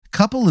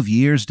couple of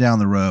years down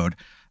the road,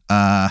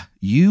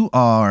 you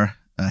are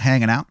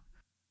hanging out.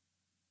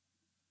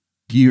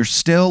 You're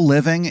still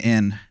living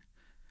in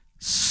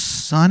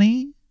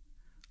sunny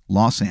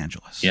Los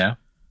Angeles. Yeah.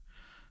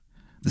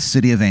 The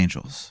city of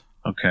angels.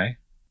 Okay.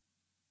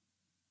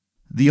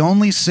 The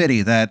only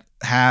city that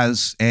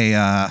has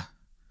a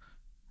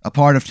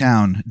part of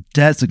town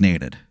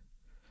designated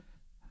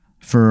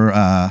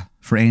for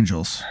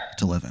angels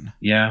to live in.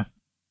 Yeah.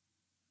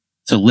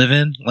 To live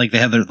in, like they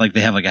have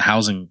like a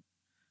housing,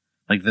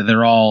 like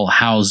they're all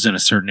housed in a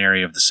certain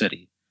area of the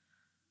city.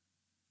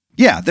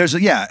 Yeah, there's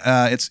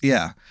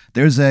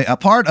a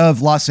part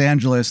of Los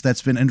Angeles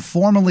that's been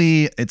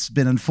informally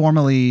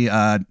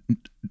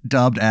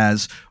dubbed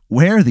as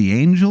where the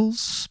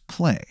angels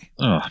play.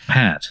 Oh,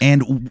 Pat.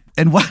 And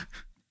what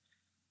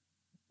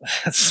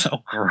That's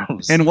so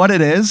gross. and what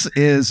it is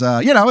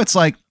it's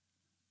like,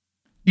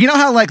 you know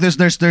how like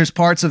there's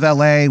parts of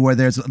LA where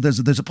there's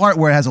a part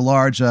where it has a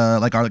large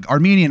like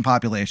Armenian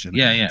population.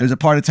 Yeah. There's a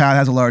part of town that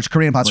has a large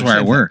Korean That's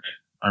population. where I work.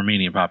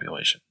 Armenian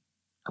population.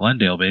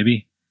 Glendale,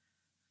 baby.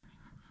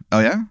 Oh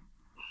yeah?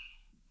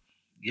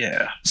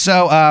 Yeah.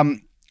 So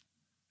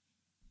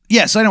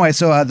so anyway,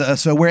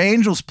 so where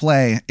angels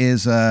play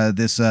is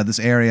this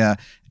area,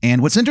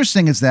 and what's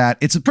interesting is that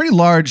it's a pretty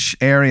large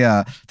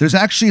area. There's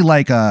actually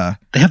like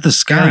They have the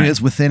sky.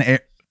 areas within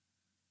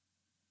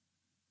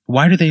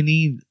Why do they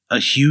need a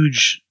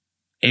huge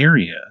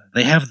area?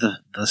 They have the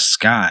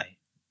sky.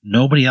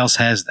 Nobody else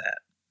has that.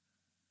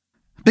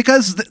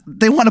 because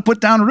they want to put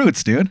down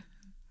roots, dude.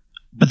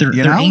 But they're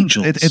You know?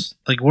 angels.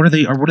 Like, what are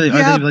they? Are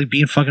Yeah. they like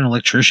being fucking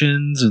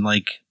electricians and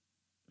like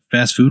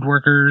fast food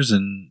workers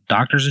and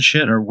doctors and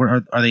shit? Or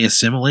what, are they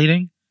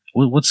assimilating?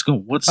 What's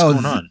going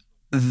on?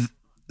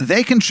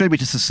 They contribute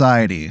to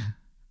society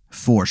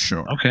for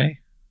sure. Okay.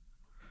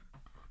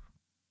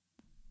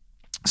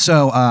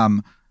 So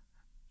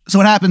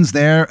what happens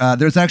there?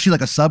 There's actually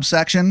like a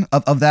subsection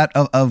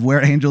of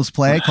where angels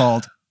play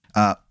called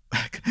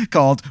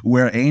called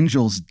Where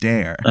Angels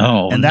Dare.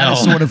 Oh, and that no.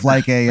 is sort of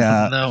like a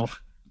No.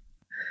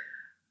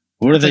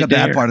 What are it's they like a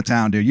bad dare? part of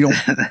town, dude. You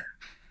don't.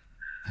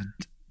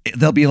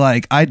 They'll be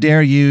like, I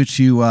dare you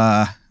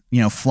to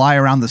fly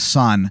around the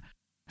sun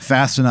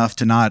fast enough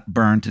to not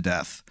burn to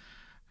death.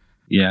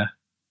 Yeah.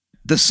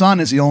 The sun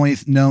is the only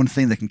known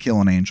thing that can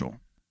kill an angel.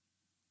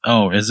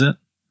 Oh, is it?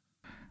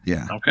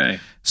 Yeah. Okay.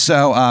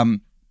 So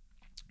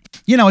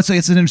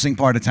it's an interesting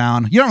part of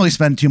town. You don't really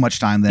spend too much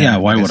time there. Yeah,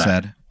 why like would I?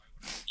 said.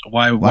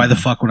 Why the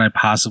fuck would I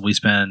possibly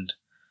spend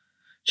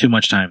too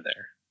much time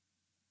there?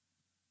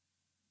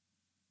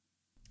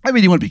 I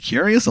mean, you want to be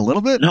curious a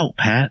little bit? No,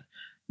 Pat.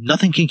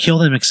 Nothing can kill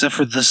them except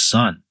for the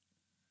sun.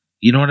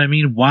 You know what I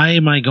mean? Why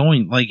am I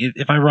going? Like,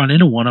 if I run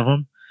into one of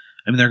them,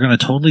 I mean, they're going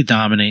to totally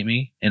dominate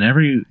me in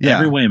every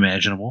way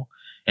imaginable.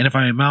 And if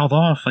I mouth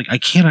off, like, I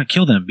cannot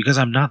kill them because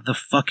I'm not the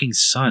fucking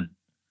sun.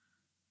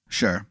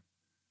 Sure.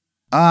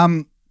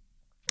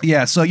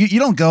 Yeah, so you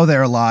don't go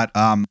there a lot.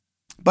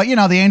 But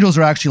the angels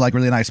are actually like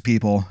really nice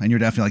people, and you're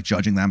definitely like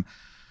judging them.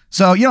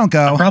 So you don't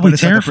go. I'm probably but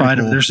it's, like, terrified pretty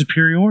of cool. their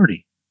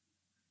superiority.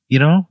 You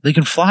know, they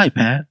can fly,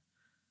 Pat.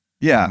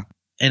 Yeah.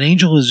 An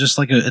angel is just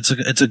like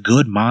it's a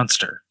good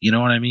monster. You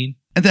know what I mean?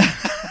 And,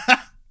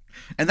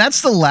 and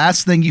that's the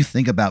last thing you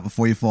think about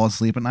before you fall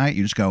asleep at night.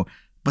 You just go,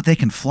 but they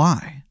can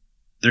fly.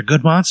 They're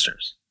good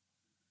monsters.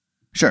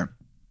 Sure.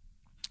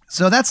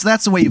 So that's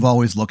the way you've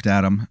always looked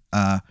at them.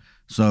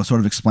 So it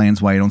sort of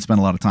explains why you don't spend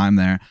a lot of time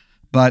there.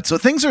 But so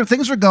things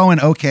are going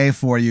okay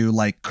for you,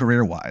 like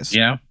career wise.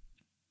 Yeah.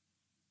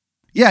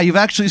 Yeah, you've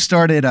actually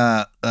started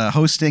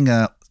hosting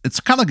it's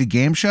kind of like a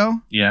game show.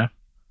 Yeah.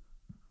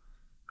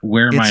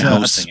 Where am I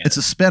hosting it? It's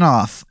a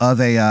spinoff of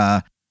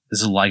a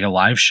Is it like a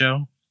live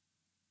show?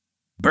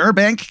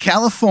 Burbank,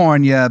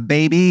 California,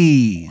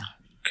 baby.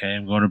 Okay,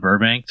 I'm going to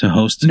Burbank to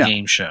host a No.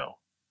 game show.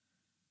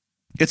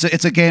 It's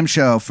a game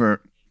show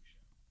for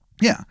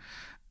yeah.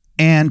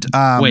 And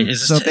Wait,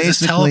 is this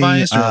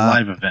televised or a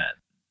live event?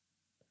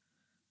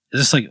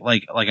 Is this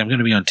like I'm going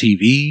to be on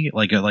TV,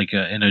 like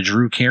in a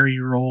Drew Carey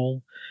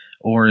role,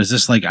 or is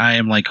this like I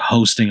am like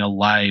hosting a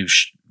live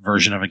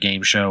version of a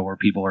game show where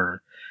people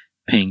are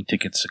paying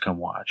tickets to come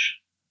watch?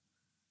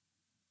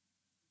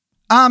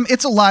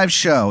 It's a live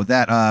show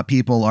that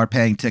people are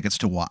paying tickets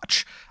to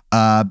watch.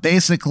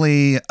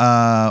 Basically,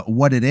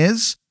 what it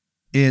is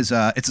it's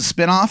a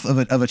spinoff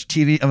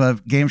of a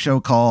game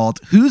show called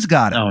Who's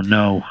Got It? Oh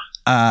no.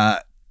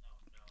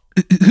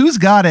 Who's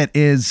Got It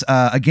is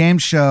a game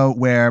show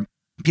where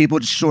people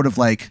just sort of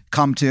like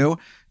come to,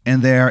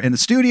 and they're in the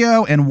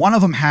studio, and one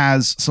of them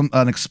has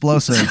an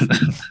explosive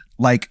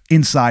like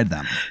inside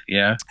them.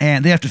 Yeah.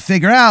 And they have to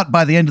figure out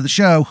by the end of the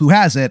show who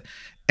has it.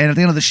 And at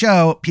the end of the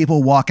show,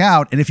 people walk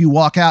out, and if you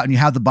walk out and you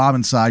have the bomb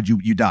inside,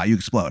 you die, you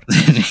explode.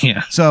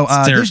 Yeah. So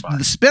terrifying.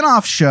 the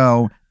spin-off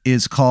show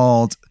is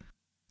called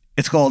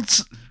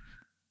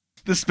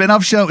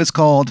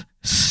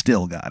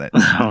Still Got It.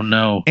 Oh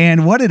no.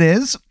 And what it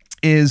is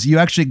you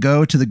actually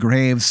go to the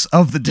graves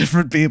of the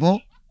different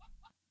people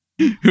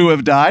who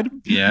have died,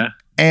 Yeah.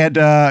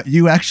 And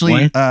you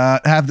actually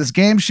have this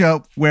game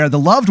show where the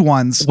loved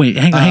ones. Wait,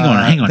 hang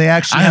on. They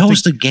actually I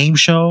host a game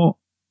show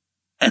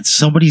at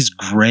somebody's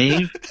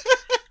grave,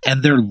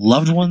 and their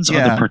loved ones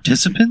are the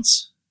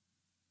participants.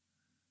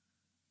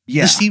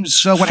 Yeah, this seems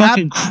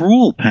fucking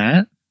cruel,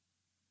 Pat.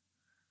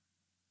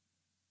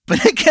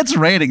 But it gets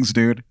ratings,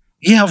 dude.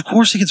 Yeah, of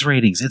course it gets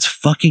ratings. It's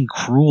fucking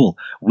cruel.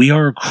 We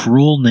are a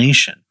cruel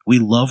nation. We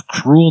love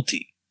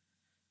cruelty.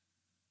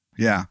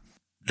 Yeah.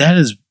 That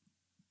is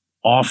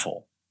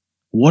awful.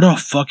 What a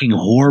fucking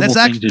horrible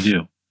thing to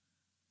do.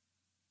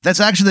 That's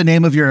actually the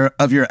name of your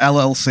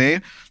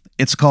LLC.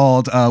 It's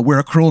called We're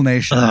a Cruel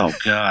Nation. Oh,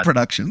 God.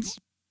 Productions.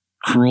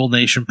 Cruel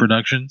Nation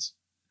Productions?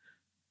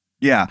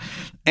 Yeah.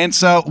 And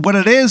so what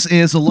it is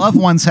the loved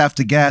ones have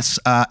to guess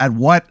at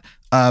what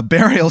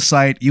burial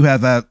site you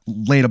have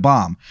laid a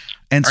bomb.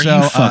 And Are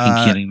you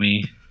fucking kidding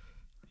me?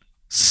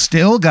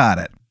 Still got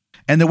it.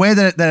 And the way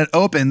that it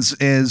opens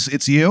is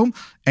it's you,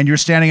 and you're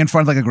standing in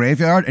front of like a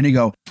graveyard, and you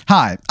go,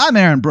 "Hi, I'm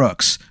Aaron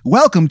Brooks.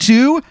 Welcome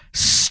to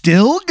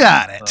Still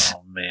Got It."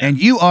 Oh, man. And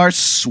you are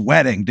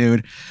sweating,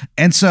 dude.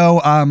 And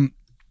so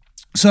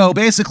so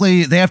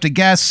basically they have to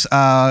guess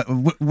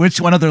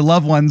which one of their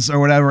loved ones or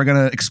whatever are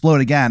going to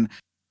explode again.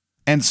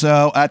 And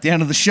so at the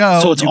end of the show,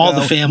 so it's all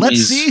the families.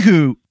 Let's see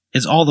who.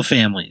 It's all the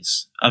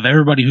families of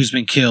everybody who's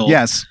been killed.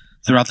 Yes.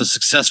 Throughout the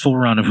successful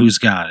run of Who's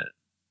Got It.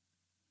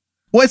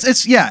 Well,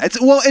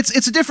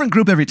 it's a different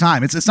group every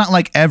time. It's not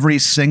like every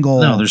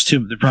single. No,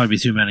 there'd probably be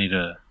too many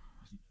to,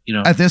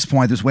 At this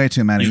point, there's way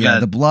too many. Yeah,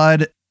 the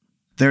blood.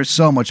 There's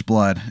so much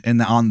blood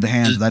on the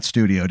hands of that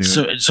studio,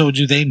 dude. So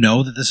do they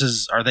know that this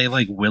is? Are they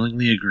like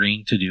willingly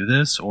agreeing to do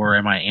this, or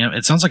am I?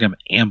 It sounds like I'm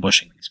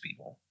ambushing these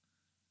people.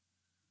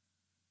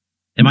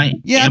 Am I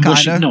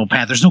ambushing? Kinda. No,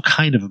 Pat. There's no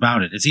kind of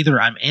about it. It's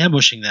either I'm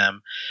ambushing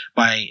them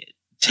by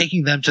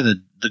taking them to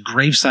the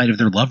gravesite of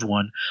their loved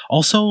one.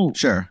 Also,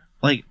 sure.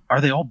 Like, are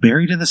they all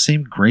buried in the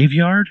same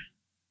graveyard?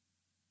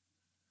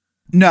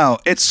 No,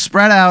 it's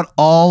spread out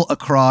all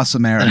across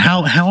America. And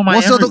how am I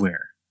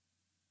everywhere?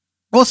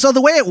 So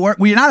the way it works,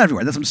 you're not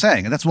everywhere. That's what I'm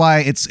saying. That's why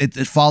it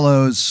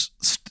follows,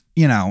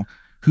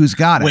 Who's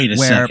Got It. Wait a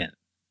second.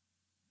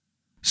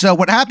 So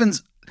what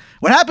happens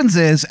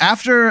is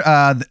after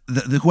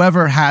the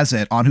whoever has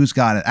it on Who's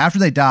Got It, after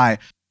they die,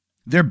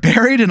 they're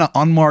buried in an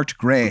unmarked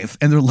grave,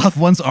 and their loved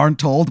ones aren't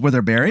told where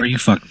they're buried. Are you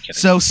fucking kidding?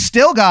 So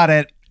Still Got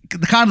It.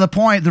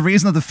 The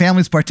reason that the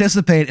families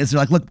participate is they're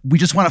like, look, we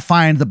just want to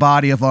find the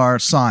body of our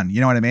son.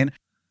 You know what I mean?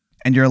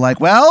 And you're like,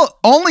 well,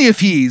 only if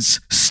he's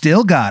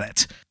still got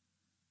it.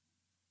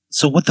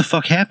 So what the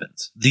fuck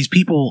happens? These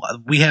people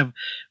we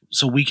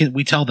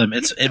tell them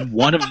it's in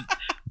one of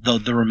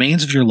the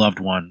remains of your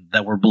loved one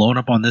that were blown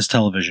up on this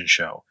television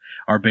show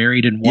are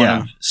buried in one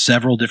of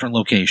several different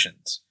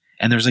locations.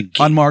 And there's a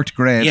unmarked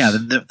grave. Yeah,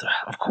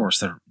 of course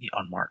they're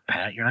unmarked,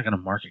 Pat. You're not going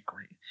to mark a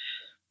grave.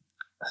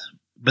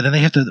 But then they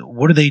have to.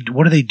 What do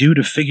they do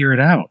to figure it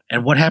out?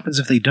 And what happens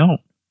if they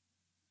don't?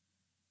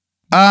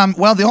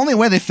 Well, the only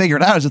way they figure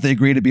it out is if they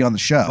agree to be on the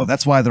show.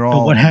 That's why they're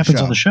all. But what happens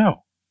on the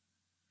show?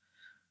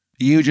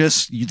 You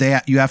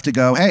have to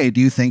go, hey, do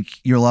you think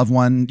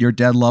your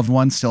dead loved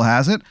one still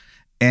has it?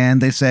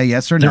 And they say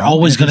yes or no. They're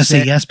always going to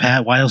say yes,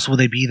 Pat. Why else will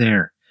they be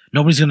there?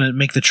 Nobody's going to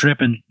make the trip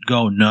and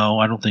go, no,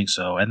 I don't think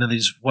so. And then they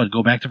just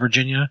go back to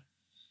Virginia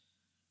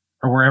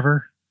or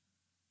wherever.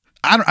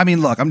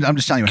 Look, I'm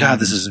just telling you. God,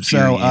 this is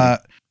infuriating.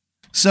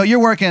 So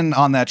you're working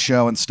on that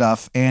show and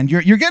stuff, and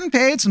you're getting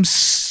paid some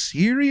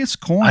serious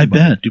coin. I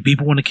bet. Do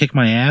people want to kick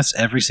my ass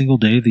every single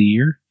day of the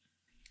year?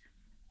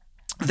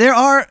 There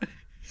are.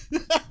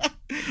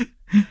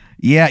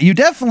 Yeah, you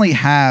definitely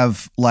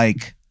have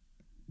like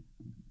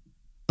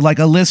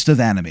a list of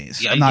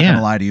enemies. I'm not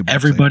gonna lie to you.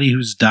 Everybody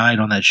who's died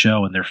on that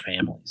show and their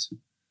families,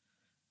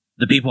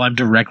 the people I'm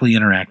directly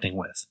interacting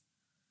with.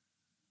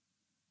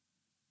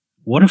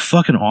 What a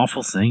fucking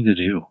awful thing to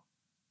do.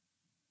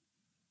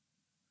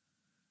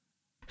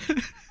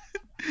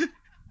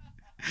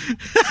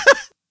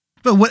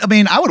 But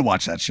I would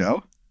watch that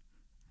show.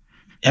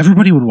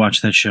 Everybody would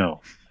watch that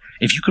show.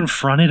 If you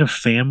confronted a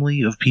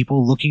family of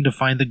people looking to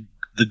find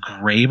the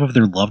grave of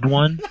their loved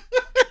one.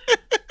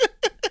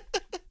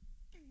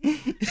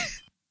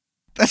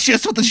 That's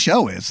just what the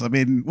show is. I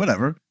mean,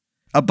 whatever.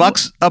 A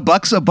buck's a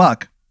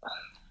buck.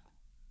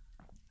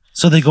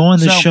 So they go on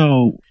the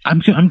show.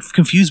 I'm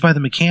confused by the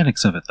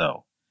mechanics of it,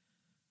 though.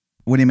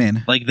 What do you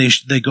mean? Like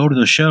they go to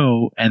the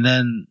show, and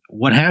then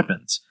what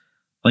happens?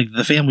 Like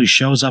the family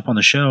shows up on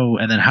the show,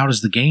 and then how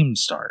does the game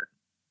start?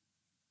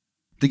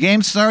 The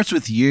game starts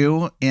with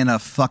you in a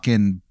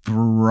fucking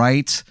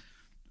bright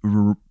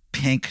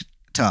pink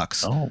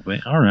tux. Oh,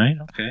 all right,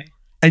 okay.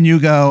 And you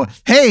go,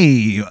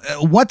 "Hey,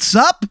 what's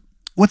up?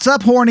 What's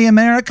up, horny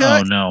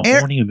America?" Oh no,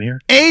 horny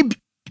America.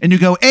 And you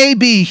go,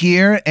 AB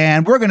here,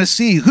 and we're gonna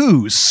see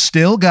who's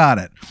still got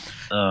it.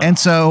 And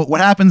so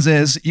what happens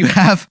is you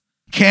have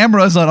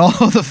cameras on all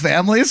of the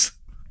families,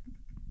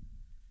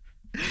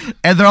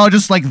 and they're all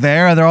just like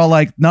there, and they're all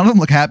like, none of them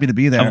look happy to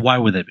be there. Why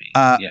would they be?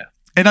 Yeah.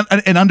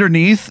 And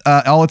underneath,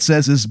 all it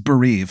says is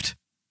bereaved.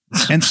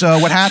 And so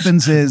what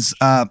happens is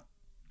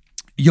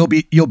you'll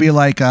be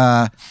like,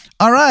 all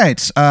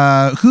right,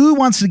 who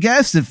wants to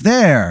guess if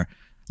their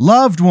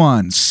loved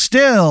one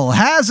still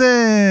has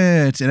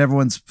it? And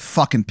everyone's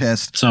fucking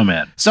pissed. So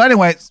mad. So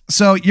anyway,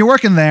 so you're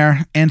working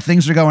there and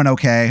things are going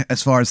okay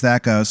as far as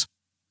that goes.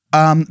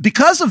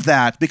 Because of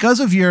that, because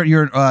of your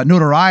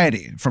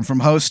notoriety from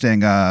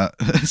hosting,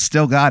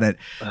 still got it.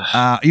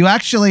 You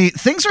actually,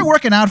 things are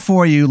working out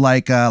for you,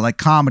 like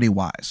comedy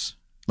wise,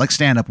 like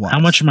stand up wise. How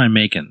much am I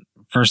making?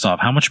 First off,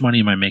 how much money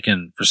am I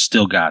making for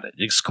Still Got It?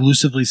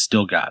 Exclusively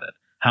Still Got It.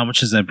 How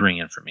much does that bring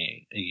in for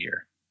me a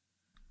year?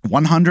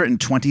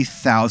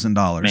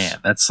 $120,000. Man,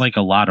 that's like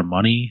a lot of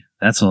money.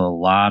 That's a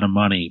lot of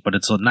money, but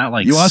it's not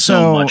like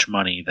so much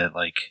money that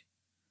like.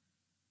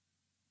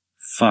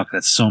 Fuck,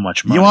 that's so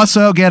much money. You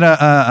also get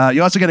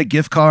a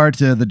gift card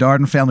to the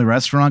Darden Family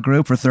Restaurant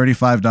Group for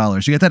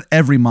 $35. You get that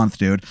every month,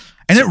 dude,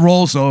 and it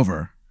rolls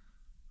over.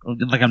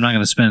 Like I'm not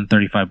going to spend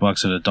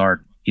 $35 at a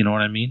Dart. You know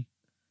what I mean?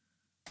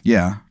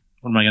 Yeah.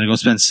 What am I going to go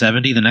spend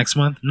 $70 the next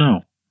month?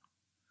 No.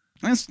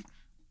 I'm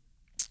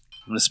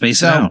going to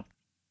space it out.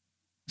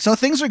 So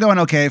things are going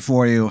okay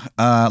for you.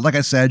 Like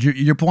I said,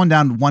 you're pulling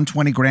down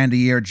 $120,000 a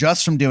year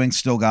just from doing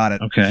Still Got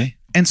It. Okay.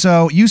 And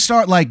so you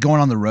start like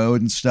going on the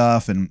road and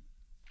stuff, and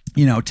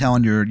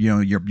telling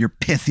your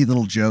pithy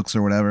little jokes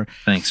or whatever.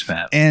 Thanks,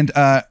 Fat. And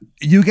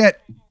you get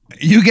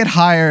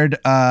hired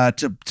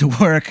to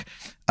work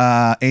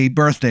a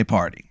birthday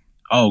party.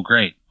 Oh,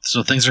 great!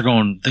 So things are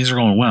going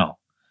well.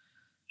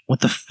 What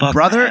the fuck,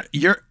 brother? Matt?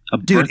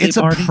 It's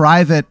party? a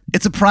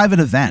private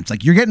event.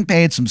 Like you're getting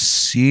paid some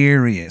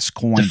serious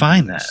coin.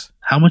 Define that.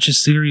 How much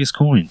is serious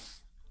coin?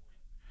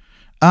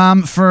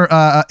 For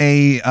a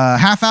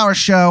half-hour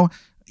show,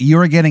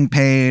 you're getting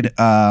paid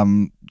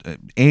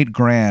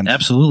 $8,000.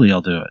 Absolutely,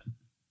 I'll do it.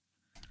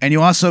 And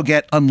you also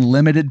get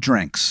unlimited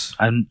drinks.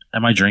 Am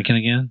I drinking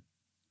again?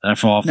 Did I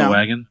fall off the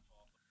wagon?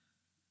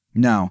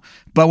 No.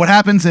 But what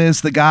happens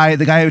is the guy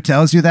who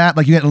tells you that,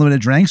 like you get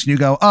unlimited drinks, and you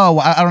go, oh,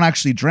 well, I don't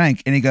actually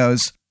drink. And he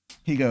goes,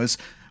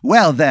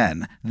 well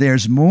then,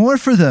 there's more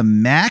for the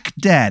Mac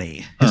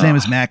Daddy. His name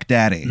is Mac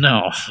Daddy.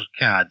 No,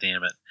 god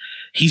damn it.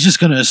 He's just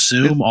going to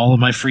assume all of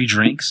my free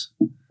drinks?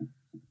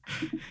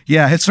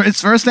 Yeah, his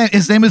first name,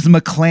 his name is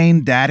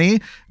McLean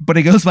Daddy, but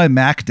he goes by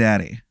Mac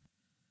Daddy.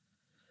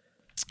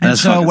 And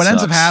so what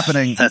ends up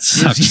happening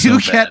is you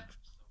get...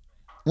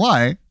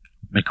 Why?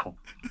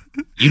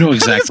 You know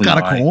exactly why. It's kind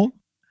of cool.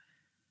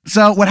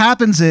 So what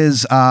happens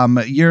is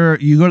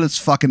you go to this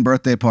fucking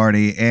birthday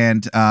party,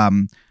 and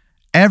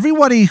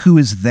everybody who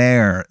is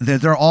there,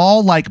 they're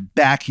all like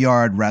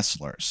backyard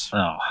wrestlers.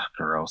 Oh,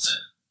 gross.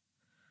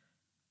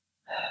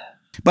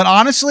 But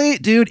honestly,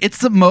 dude, it's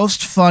the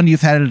most fun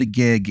you've had at a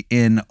gig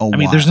in a while. I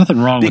mean, there's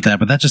nothing wrong with that,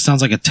 but that just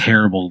sounds like a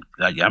terrible...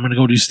 I'm going to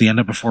go do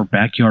stand-up before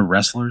backyard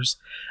wrestlers.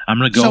 I'm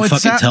going to go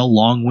fucking tell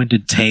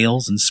long-winded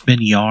tales and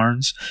spin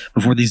yarns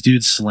before these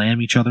dudes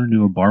slam each other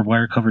into a barbed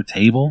wire-covered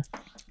table.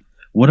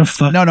 What a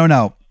fuck...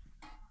 No.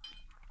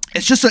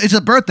 It's a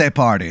birthday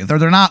party.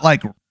 They're not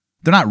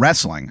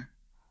wrestling.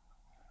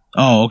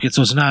 Oh, okay.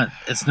 So it's not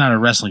a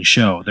wrestling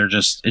show.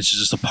 It's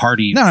just a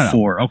party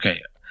for...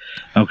 Okay.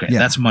 Okay, yeah.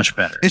 That's much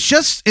better. It's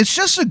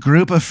just a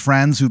group of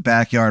friends who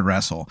backyard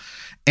wrestle.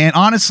 And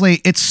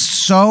honestly, it's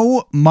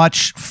so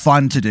much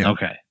fun to do.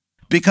 Okay.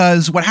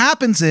 Because what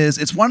happens is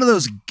it's one of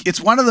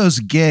those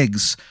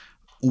gigs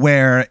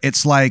where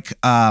it's like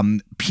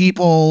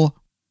people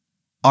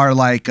are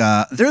like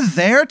they're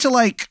there to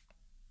like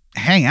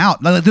hang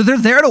out. They're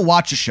there to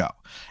watch a show.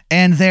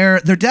 And they're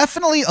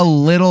definitely a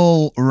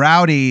little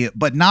rowdy,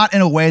 but not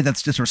in a way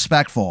that's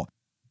disrespectful.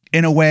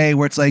 In a way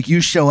where it's like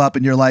you show up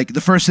and you're like, the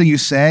first thing you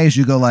say is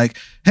you go like,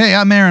 hey,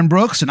 I'm Aaron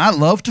Brooks and I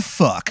love to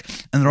fuck.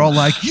 And they're all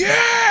like,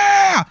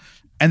 yeah.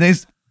 And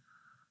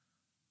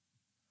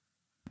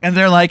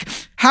they're like,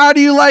 how do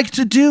you like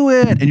to do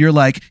it? And you're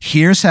like,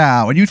 here's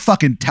how. And you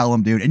fucking tell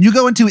them, dude. And you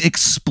go into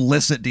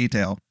explicit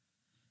detail.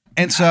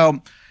 And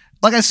so,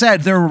 like I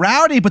said, they're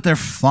rowdy, but they're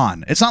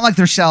fun. It's not like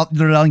they're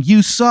yelling,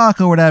 you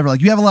suck or whatever. Like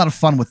you have a lot of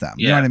fun with them.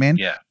 Yeah, you know what I mean?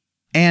 Yeah.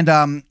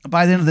 And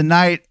by the end of the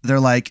night, they're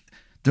like,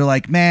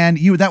 man,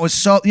 that was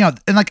so,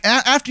 and like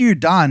after you're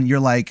done, they're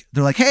like,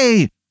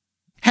 hey,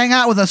 hang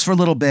out with us for a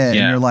little bit.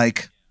 Yeah. And you're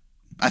like,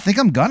 I think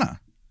I'm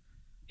gonna.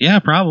 Yeah,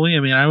 probably. I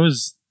mean,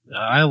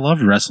 I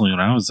loved wrestling when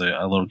I was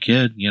a little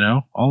kid,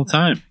 all the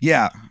time.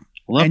 Yeah.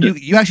 Loved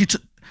it. You actually,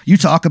 you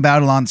talk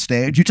about it on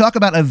stage. You talk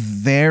about a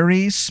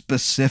very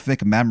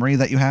specific memory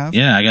that you have.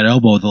 Yeah. I got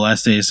elbowed the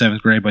last day of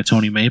 7th grade by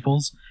Tony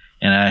Maples,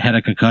 and I had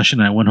a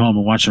concussion. I went home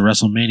and watched the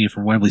WrestleMania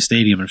from Wembley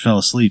Stadium and fell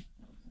asleep.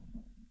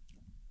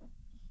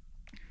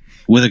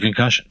 With a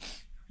concussion.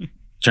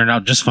 Turned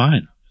out just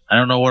fine. I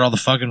don't know what all the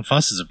fucking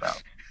fuss is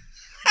about.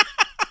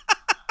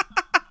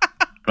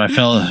 But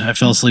I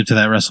fell asleep to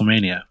that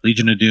WrestleMania.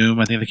 Legion of Doom,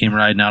 I think they came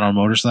riding out on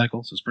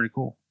motorcycles. It was pretty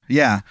cool.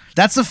 Yeah.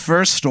 That's the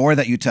first story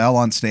that you tell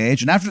on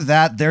stage. And after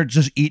that, they're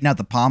just eating out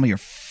the palm of your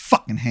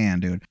fucking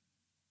hand, dude.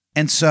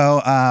 And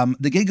so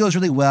the gig goes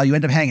really well. You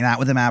end up hanging out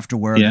with them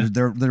afterward. Yeah.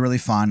 They're really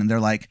fun. And they're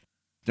like,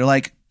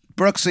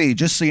 Brooksy,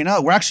 just so you know,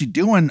 we're actually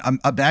doing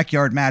a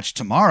backyard match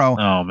tomorrow.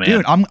 Oh man,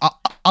 dude,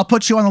 I'll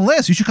put you on the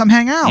list. You should come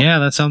hang out. Yeah,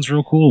 that sounds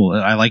real cool.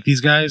 I like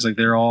these guys. Like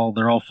they're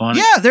all fun.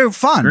 Yeah, they're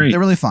fun. Great. They're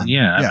really fun.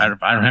 Yeah.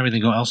 I don't have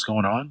anything else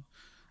going on.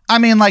 I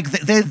mean, like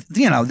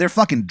they're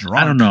fucking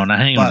drunk. I don't know. Now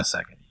hang on a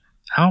second.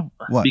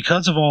 What?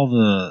 Because of all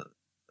the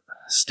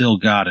Still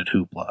Got It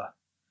hoopla.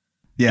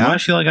 Yeah. Do I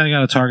feel like I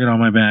got a target on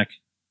my back?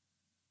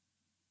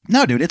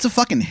 No, dude, it's a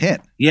fucking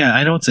hit. Yeah,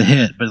 I know it's a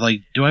hit, but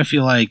like, do I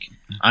feel like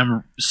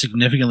I'm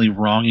significantly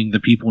wronging the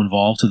people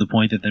involved to the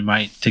point that they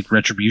might take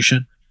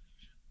retribution?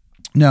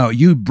 No,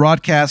 you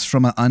broadcast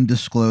from an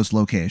undisclosed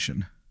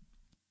location.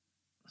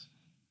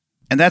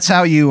 And that's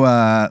how you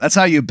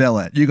bill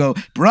it. You go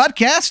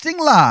broadcasting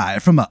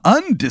live from an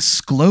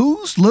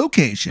undisclosed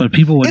location. But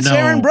people would know.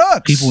 Aaron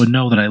Brooks. People would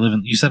know that I live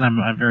in. You said I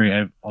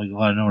have a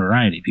lot of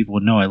notoriety. People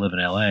would know I live in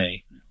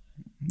L.A.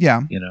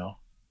 Yeah, you know.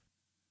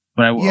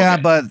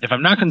 But but if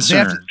I'm not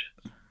concerned,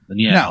 then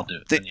yeah, I'll do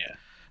it. Then yeah,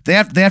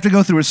 they have to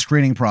go through a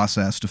screening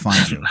process to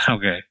find you.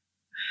 Okay,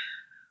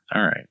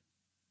 all right.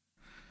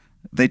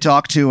 They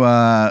talk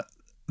to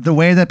the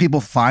way that people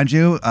find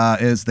you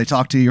is they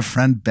talk to your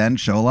friend Ben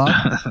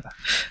Sholok.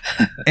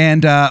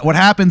 And what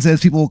happens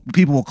is people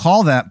will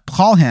call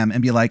him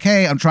and be like,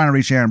 "Hey, I'm trying to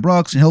reach Aaron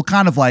Brooks," and he'll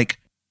kind of like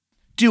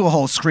do a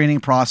whole screening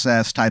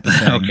process type of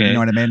thing. Okay, you know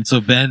what I mean?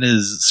 So Ben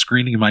is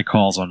screening my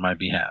calls on my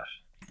behalf.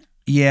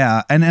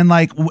 Yeah, and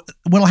like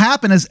what'll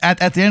happen is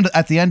at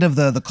the end of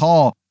the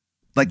call,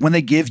 like when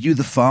they give you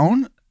the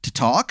phone to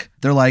talk,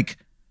 they're like,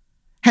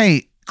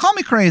 "Hey, call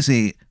me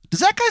crazy. Does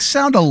that guy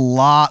sound a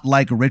lot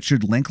like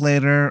Richard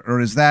Linklater, or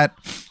is that?"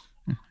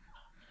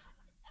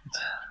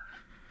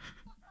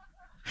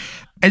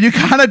 And you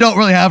kind of don't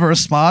really have a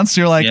response.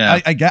 You're like,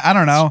 yeah. I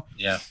don't know.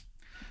 Yeah.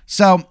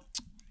 So.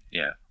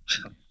 Yeah.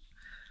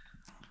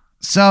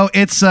 So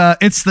it's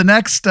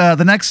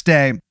the next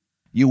day.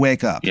 You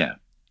wake up. Yeah.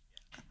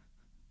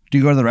 Do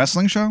you go to the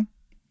wrestling show?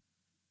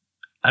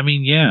 I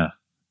mean, yeah,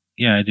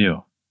 I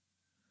do.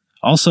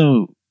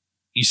 Also,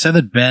 you said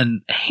that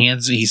Ben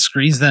he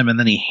screens them and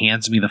then he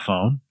hands me the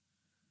phone.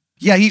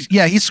 Yeah,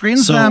 he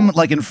screens them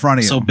like in front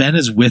of you. So Ben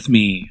is with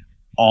me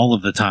all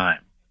of the time.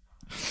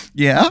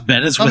 Yeah,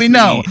 Ben is with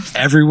me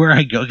everywhere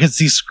I go because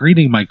he's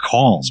screening my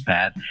calls,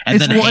 Pat, and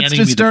then handing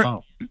me the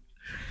phone.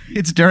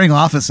 It's during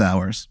office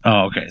hours.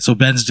 Oh, okay. So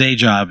Ben's day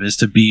job is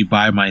to be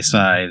by my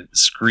side,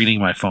 screening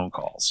my phone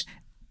calls.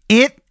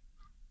 It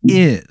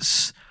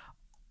is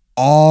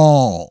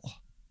all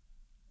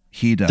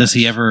he does. Does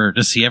he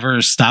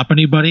ever stop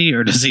anybody,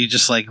 or does he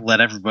just like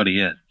let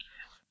everybody in?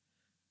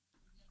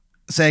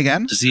 Say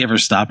again? Does he ever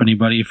stop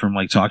anybody from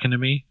like talking to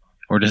me,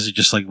 or does he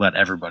just like let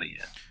everybody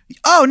in?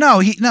 Oh no,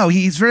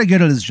 he's very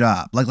good at his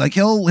job. Like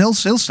he'll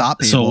stop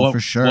people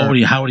for sure.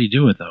 How would he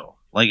do it though?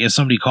 Like if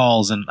somebody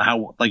calls and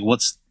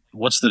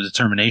what's the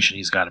determination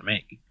he's got to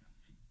make?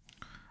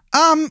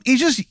 He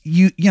just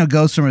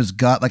goes from his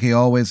gut like he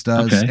always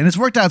does, and it's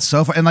worked out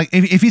so far. And like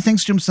if he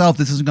thinks to himself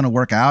this isn't going to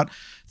work out,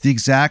 the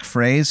exact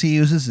phrase he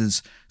uses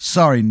is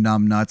 "Sorry,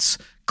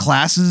 numbnuts,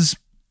 class is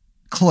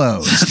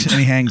closed," and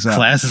he hangs up.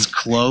 Class is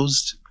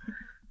closed,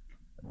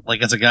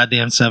 like it's a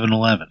goddamn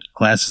 7-Eleven.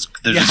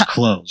 They're just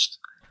closed.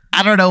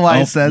 I don't know why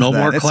he says no that.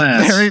 more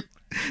class.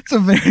 It's a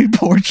very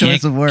poor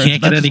choice of words.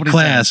 Can't get any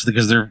class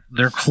because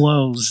they're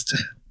closed.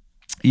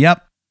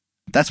 Yep.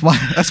 That's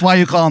why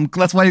you call him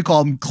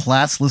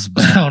classless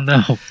Ben. Oh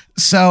no.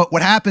 So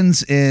what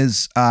happens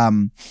is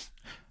the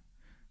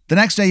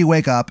next day you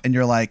wake up and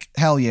you're like,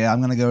 hell yeah,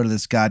 I'm gonna go to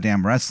this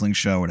goddamn wrestling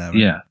show or whatever.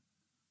 Yeah.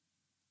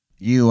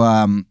 You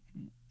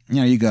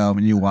you go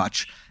and you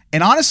watch.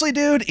 And honestly,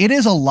 dude, it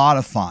is a lot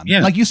of fun.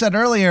 Yeah. Like you said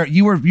earlier,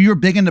 you were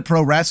big into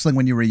pro wrestling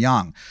when you were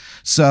young.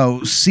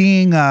 So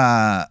seeing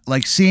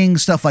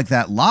stuff like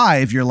that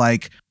live, you're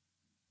like,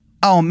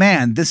 oh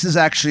man, this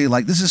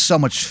is so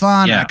much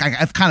fun. Yeah.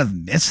 I've kind of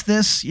missed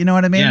this. You know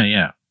what I mean? Yeah,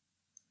 yeah.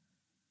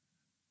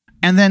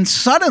 And then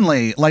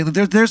suddenly, like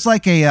there's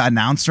like a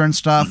announcer and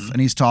stuff,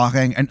 and he's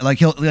talking, and like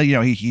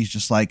he's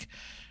just like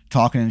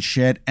talking and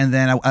shit. And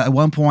then at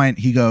one point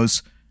he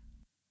goes,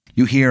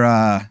 you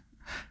hear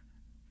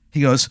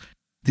he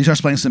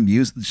starts playing some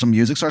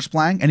music starts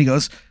playing, and he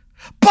goes,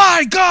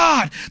 "By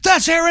God,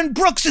 that's Aaron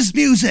Brooks's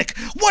music.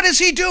 What is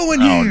he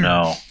doing here?" Oh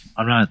no.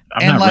 I'm not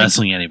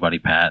wrestling anybody,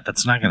 Pat.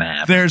 That's not going to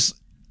happen. There's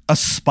a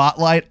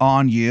spotlight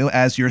on you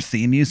as your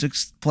theme music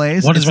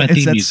plays. What is my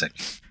theme music?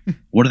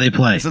 What do they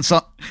play?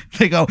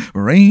 They go,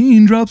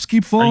 "Raindrops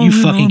keep falling." Are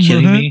you fucking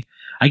kidding me?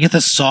 I get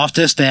the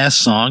softest ass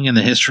song in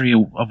the history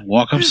of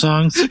walk-up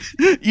songs.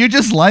 You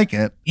just like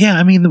it. Yeah,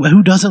 I mean,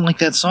 who doesn't like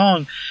that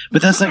song?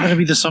 But that's not going to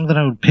be the song that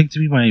I would pick to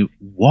be my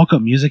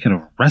walk-up music at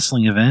a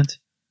wrestling event.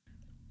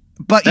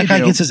 But that guy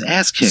gets his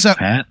ass kicked,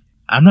 Pat.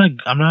 I'm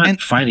not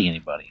fighting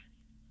anybody.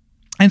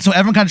 And so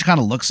everyone kind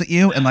of looks at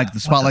you, and like the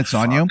spotlight's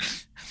on you,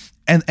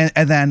 and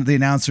then the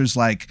announcer's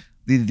like,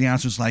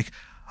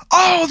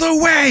 all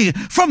the way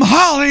from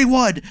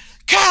Hollywood,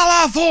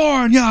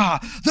 California,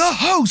 the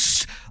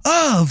host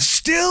of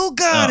Still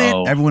Got It.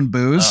 Everyone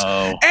boos.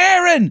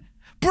 Aaron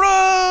Brooks.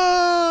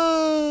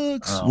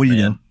 What do you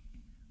do?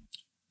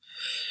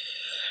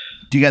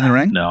 Do you get in the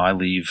ring? No, I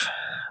leave.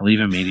 I leave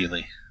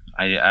immediately.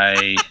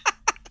 I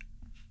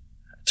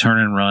turn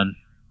and run.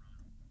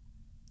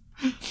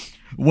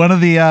 One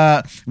of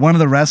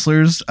the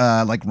wrestlers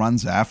like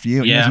runs after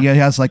you. Yeah. He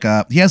has like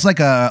a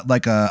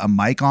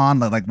mic on,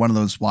 like one of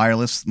those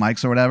wireless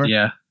mics or whatever.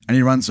 Yeah. And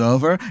he runs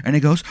over and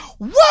he goes,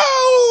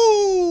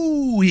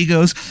 "Whoa!" He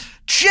goes,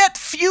 "Jet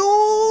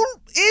fuel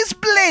is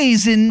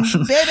blazing,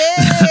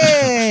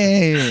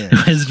 baby."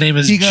 His name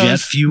is Jet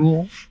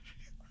Fuel.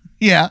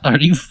 Yeah. Are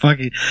you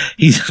fucking?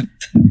 His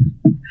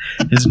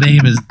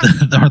name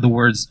are the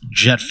words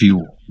Jet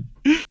Fuel.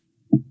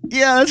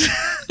 Yeah.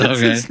 That's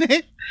okay. his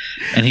name.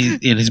 And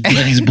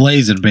he's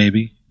blazing,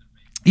 baby.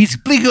 He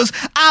goes,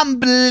 "I'm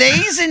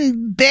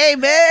blazing,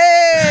 baby."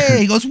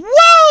 He goes,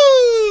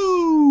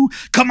 "Whoa!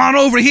 Come on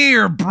over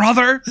here,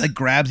 brother!" Like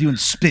grabs you and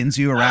spins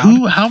you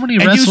around. How many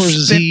wrestlers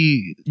is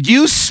he?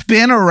 You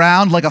spin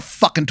around like a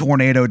fucking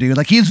tornado, dude.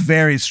 Like he's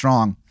very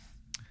strong.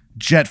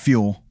 Jet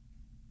Fuel.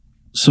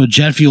 So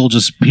Jet Fuel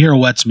just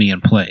pirouettes me in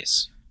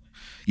place.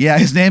 Yeah,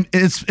 his name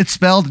it's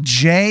spelled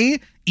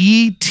Jettt.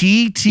 Here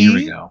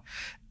we go.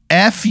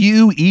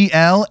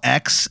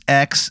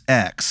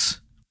 FUELXXX.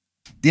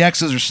 The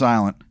X's are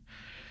silent.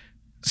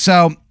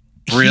 So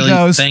really, he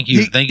goes, thank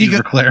you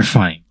for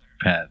clarifying,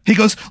 Pat. He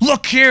goes,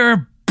 "Look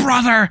here,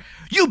 brother.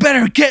 You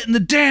better get in the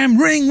damn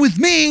ring with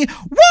me,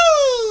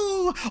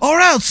 woo, or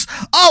else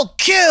I'll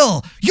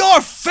kill your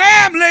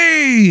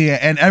family."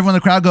 And everyone in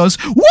the crowd goes,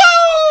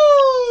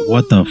 "Woo!"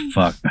 What the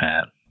fuck,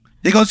 Pat?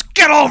 He goes,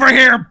 "Get over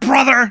here,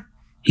 brother."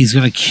 He's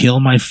gonna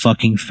kill my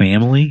fucking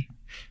family.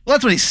 Well,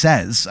 that's what he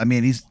says. I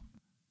mean, he's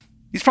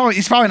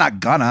probably not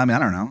gonna. I mean, I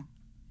don't know.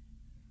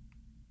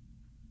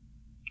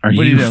 Are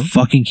you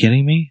fucking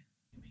kidding me?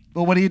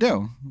 Well, what do you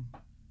do?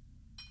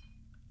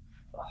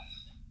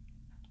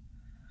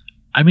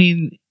 I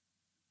mean,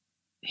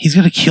 he's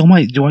gonna kill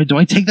my. Do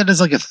I take that as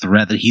like a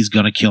threat that he's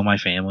gonna kill my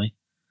family?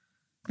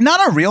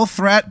 Not a real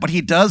threat, but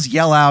he does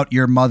yell out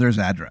your mother's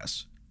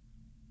address.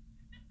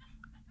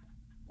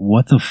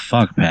 What the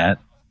fuck, Pat?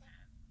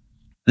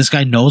 This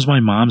guy knows my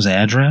mom's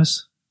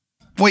address?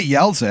 Well, he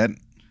yells it.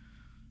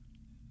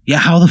 Yeah,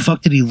 how the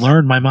fuck did he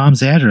learn my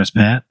mom's address,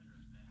 Pat?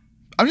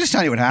 I'm just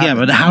telling you what happened.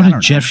 Yeah, but how did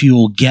Jet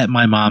Fuel get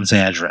my mom's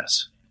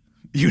address?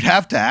 You'd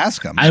have to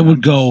ask him. I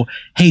would go,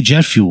 "Hey,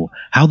 Jet Fuel,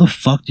 how the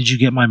fuck did you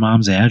get my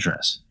mom's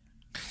address?"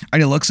 And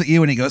he looks at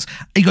you and he goes,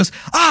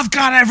 "I've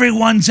got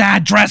everyone's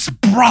address,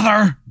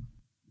 brother."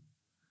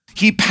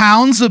 He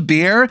pounds a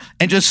beer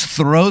and just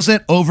throws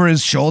it over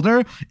his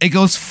shoulder. It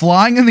goes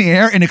flying in the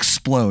air and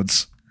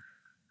explodes.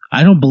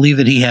 I don't believe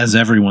that he has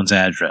everyone's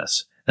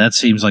address. That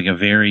seems like a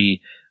very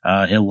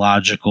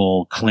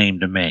illogical claim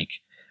to make.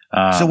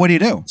 So what do you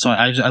do? So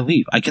I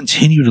leave. I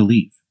continue to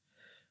leave.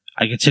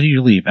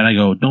 And I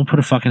go, "Don't put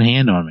a fucking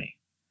hand on me.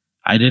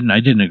 I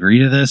didn't agree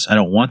to this. I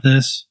don't want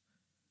this.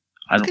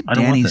 I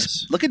don't want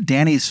this." Look at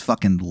Danny's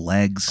fucking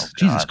legs. Oh,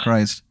 Jesus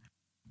Christ.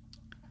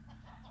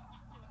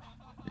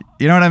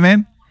 You know what I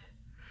mean?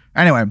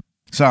 Anyway,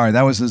 sorry,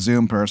 that was a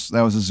Zoom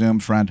That was a Zoom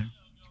friend.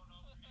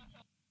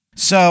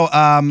 So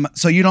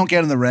you don't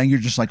get in the ring. You're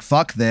just like,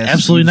 "Fuck this."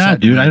 Absolutely not,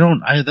 dude.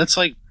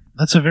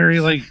 That's a very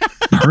like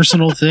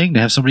personal thing to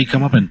have somebody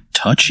come up and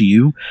touch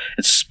you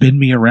and spin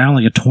me around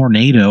like a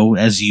tornado,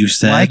 as you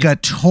said. Like a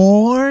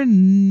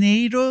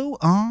tornado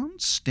on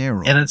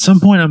steroids. And at some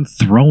point I'm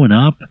throwing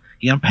up.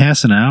 Yeah, I'm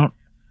passing out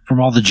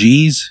from all the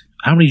G's.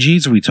 How many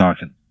G's are we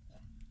talking?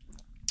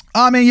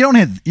 I mean, you don't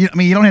hit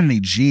any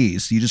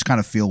G's. You just kind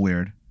of feel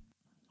weird.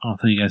 Oh, I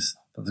thought you guys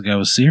thought the guy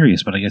was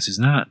serious, but I guess he's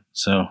not.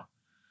 So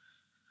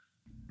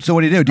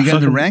what do you do? Do you get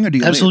in the ring or do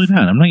you Absolutely leave?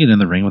 not. I'm not getting in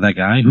the ring with that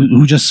guy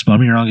who just spun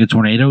me around like a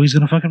tornado. He's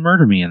going to fucking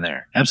murder me in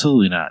there.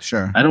 Absolutely not.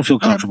 Sure. I don't feel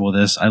comfortable with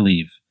this. I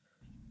leave.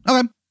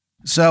 Okay.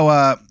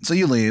 So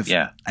you leave.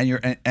 Yeah.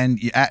 And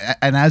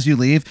as you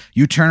leave,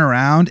 you turn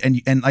around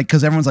and like,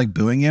 cause everyone's like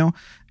booing you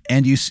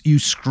and you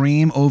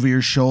scream over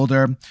your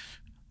shoulder,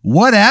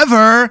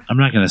 "Whatever. I'm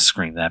not going to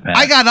scream that, Pat.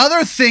 I got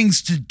other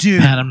things to do."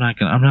 Pat, I'm not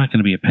going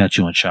to be a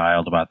petulant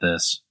child about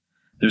this.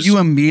 You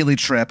immediately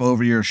trip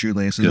over your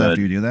shoelaces Good.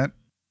 after you do that.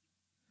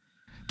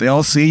 They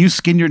all see you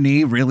skin your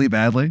knee really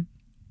badly.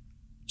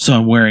 So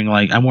I'm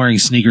wearing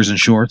sneakers and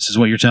shorts is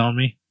what you're telling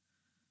me?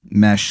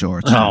 Mesh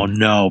shorts. Oh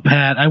no,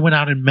 Pat, I went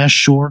out in mesh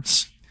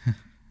shorts.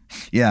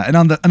 Yeah, and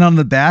on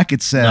the back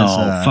it says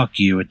no, fuck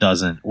you, it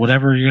doesn't.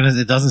 Whatever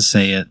it doesn't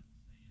say it.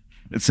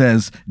 It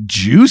says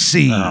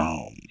juicy.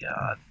 Oh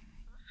god.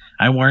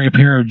 I'm wearing a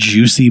pair of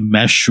juicy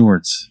mesh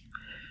shorts.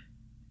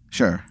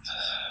 Sure.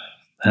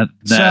 That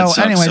sucks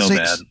so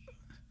bad.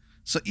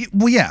 So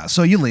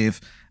you leave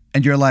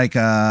and you're like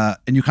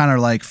and you kind of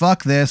like,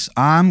 "Fuck this,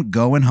 I'm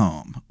going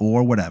home,"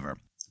 or whatever.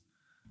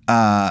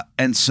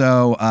 And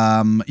so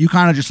you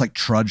kind of just like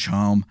trudge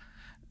home.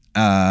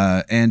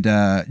 And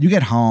you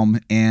get home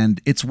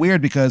and it's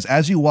weird because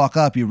as you walk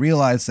up, you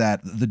realize that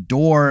the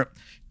door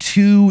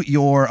to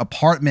your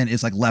apartment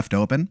is like left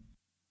open.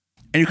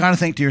 And you kind of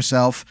think to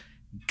yourself,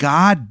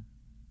 "God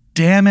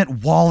damn it,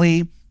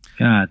 Wally."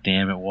 God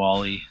damn it,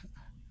 Wally.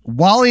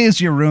 Wally is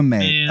your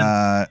roommate.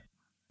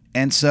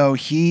 And so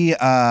he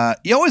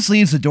always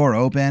leaves the door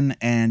open,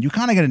 and you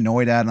kind of get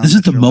annoyed at him. This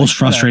is the most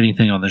frustrating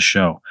thing on this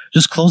show.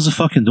 Just close the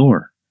fucking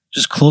door.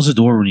 Just close the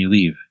door when you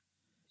leave.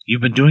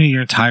 You've been doing it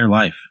your entire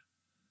life.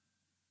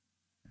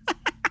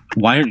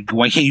 Why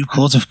can't you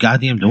close the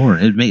goddamn door?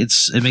 It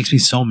makes me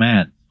so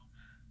mad.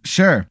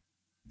 Sure.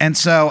 And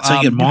so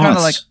you get moths. Kind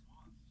of like,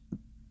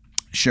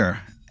 sure.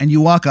 And you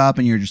walk up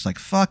and you're just like,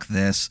 fuck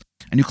this.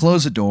 And you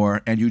close the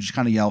door and you just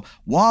kind of yell,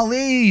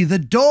 Wally, the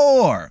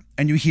door.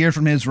 And you hear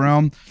from his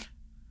room,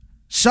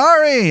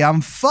 sorry, I'm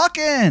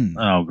fucking.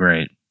 Oh,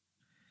 great.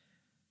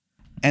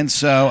 And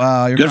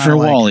so you're good for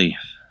like, Wally.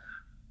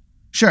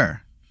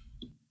 Sure.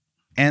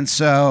 And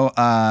so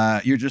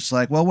you're just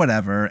like, well,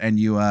 whatever. And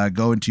you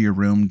go into your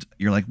room.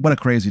 You're like, what a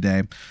crazy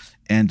day.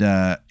 And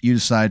you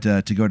decide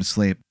to go to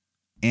sleep.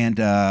 And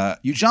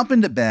you jump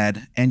into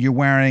bed and you're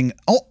wearing,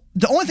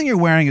 the only thing you're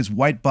wearing is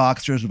white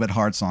boxers with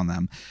hearts on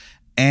them.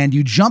 And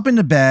you jump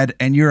into bed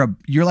and you're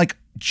like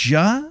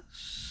just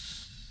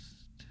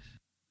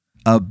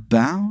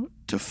about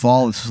to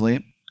fall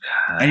asleep.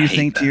 God, and you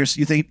think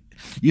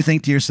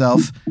to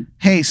yourself,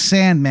 hey,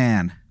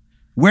 Sandman,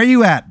 where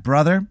you at,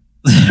 brother?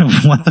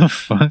 What the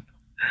fuck?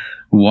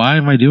 Why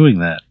am I doing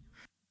that?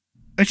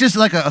 It's just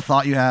like a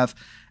thought you have.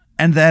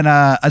 And then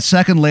a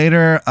second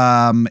later,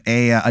 a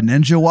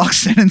ninja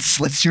walks in and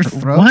slits your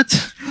throat.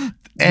 What?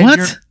 And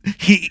what?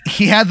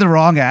 He had the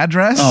wrong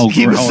address. Oh,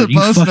 he was are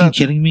you fucking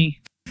kidding me?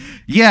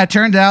 Yeah, it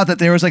turned out that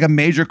there was like a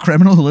major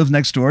criminal who lived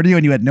next door to you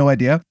and you had no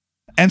idea.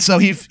 And so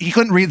he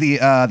couldn't read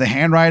the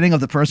handwriting of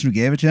the person who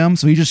gave it to him,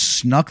 so he just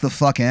snuck the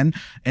fuck in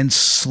and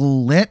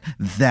slit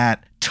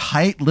that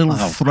tight little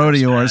throat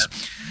of yours.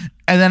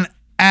 And then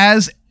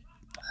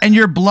and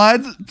your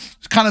blood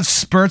kind of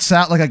spurts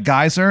out like a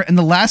geyser, and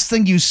the last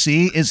thing you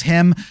see is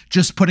him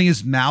just putting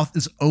his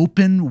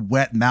open,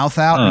 wet mouth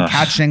out and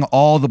catching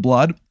all the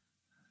blood.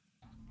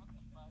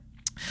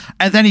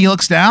 And then he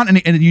looks down,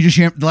 and you just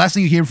hear, the last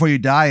thing you hear before you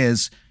die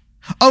is,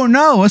 oh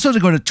no, I'm supposed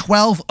to go to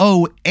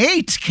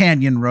 1208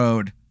 Canyon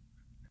Road.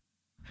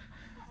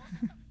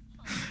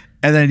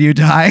 And then you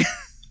die.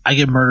 I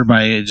get murdered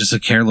by just a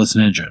careless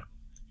ninja.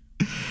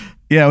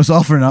 Yeah, it was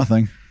all for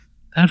nothing.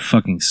 That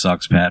fucking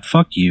sucks, Pat.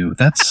 Fuck you.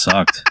 That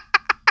sucked.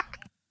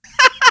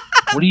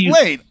 What do you...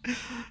 Wait, I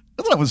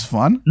thought it was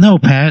fun. No,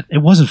 Pat, it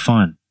wasn't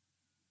fun.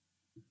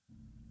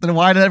 Then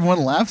why did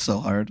everyone laugh so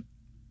hard?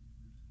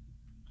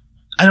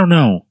 I don't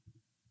know.